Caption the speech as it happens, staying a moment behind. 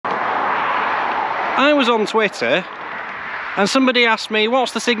I was on Twitter and somebody asked me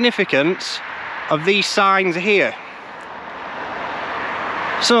what's the significance of these signs here.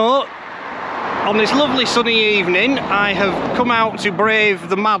 So, on this lovely sunny evening, I have come out to brave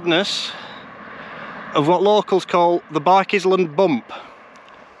the madness of what locals call the Barkisland Bump.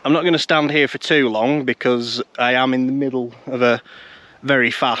 I'm not going to stand here for too long because I am in the middle of a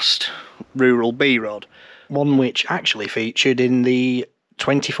very fast rural B road. One which actually featured in the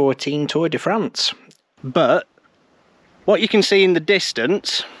 2014 Tour de France. But what you can see in the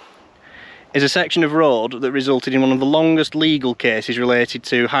distance is a section of road that resulted in one of the longest legal cases related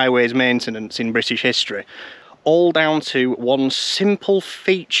to highways maintenance in British history, all down to one simple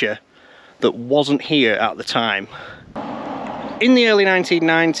feature that wasn't here at the time. In the early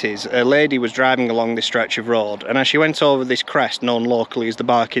 1990s, a lady was driving along this stretch of road, and as she went over this crest known locally as the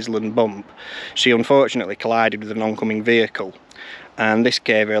Barkisland Bump, she unfortunately collided with an oncoming vehicle, and this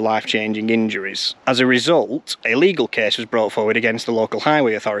gave her life-changing injuries. As a result, a legal case was brought forward against the local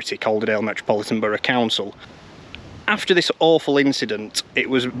highway authority, Calderdale Metropolitan Borough Council. After this awful incident, it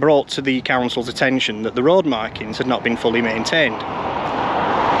was brought to the council's attention that the road markings had not been fully maintained.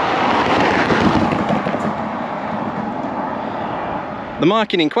 The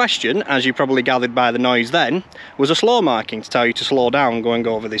marking in question, as you probably gathered by the noise then, was a slow marking to tell you to slow down going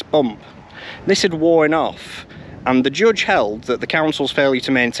over this bump. This had worn off, and the judge held that the council's failure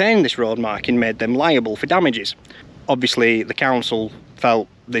to maintain this road marking made them liable for damages. Obviously, the council felt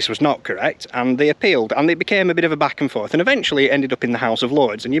this was not correct, and they appealed, and it became a bit of a back and forth, and eventually it ended up in the House of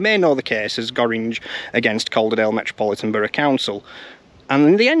Lords, and you may know the case as Gorringe against Calderdale Metropolitan Borough Council. And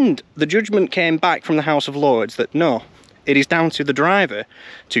in the end, the judgment came back from the House of Lords that no, it is down to the driver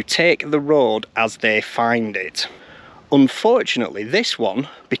to take the road as they find it. Unfortunately, this one,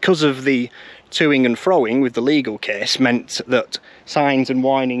 because of the toing and froing with the legal case, meant that signs and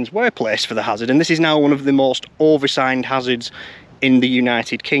warnings were placed for the hazard, and this is now one of the most oversigned hazards in the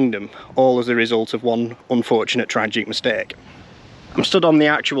United Kingdom, all as a result of one unfortunate tragic mistake. I'm stood on the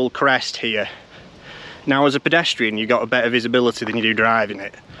actual crest here. Now, as a pedestrian, you got a better visibility than you do driving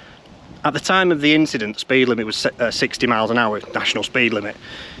it. At the time of the incident, the speed limit was 60 miles an hour, national speed limit.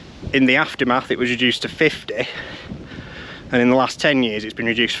 In the aftermath, it was reduced to 50, and in the last 10 years, it's been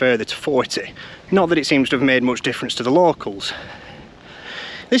reduced further to 40. Not that it seems to have made much difference to the locals.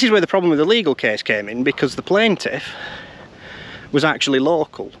 This is where the problem with the legal case came in, because the plaintiff was actually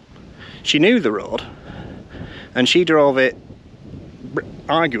local. She knew the road, and she drove it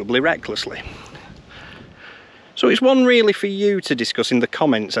arguably recklessly. So it's one really for you to discuss in the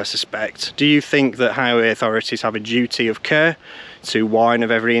comments, I suspect. Do you think that highway authorities have a duty of care to warn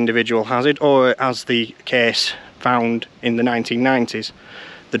of every individual hazard, or as the case found in the 1990s,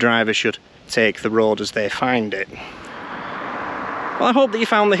 the driver should take the road as they find it? Well, I hope that you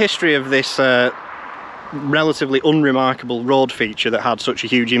found the history of this relatively unremarkable road feature that had such a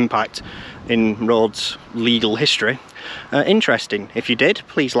huge impact in roads' legal history interesting. If you did,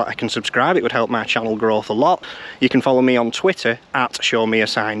 please like and subscribe, it would help my channel growth a lot. You can follow me on Twitter at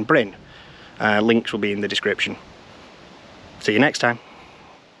ShowMeASignBrin. Links will be in the description. See you next time.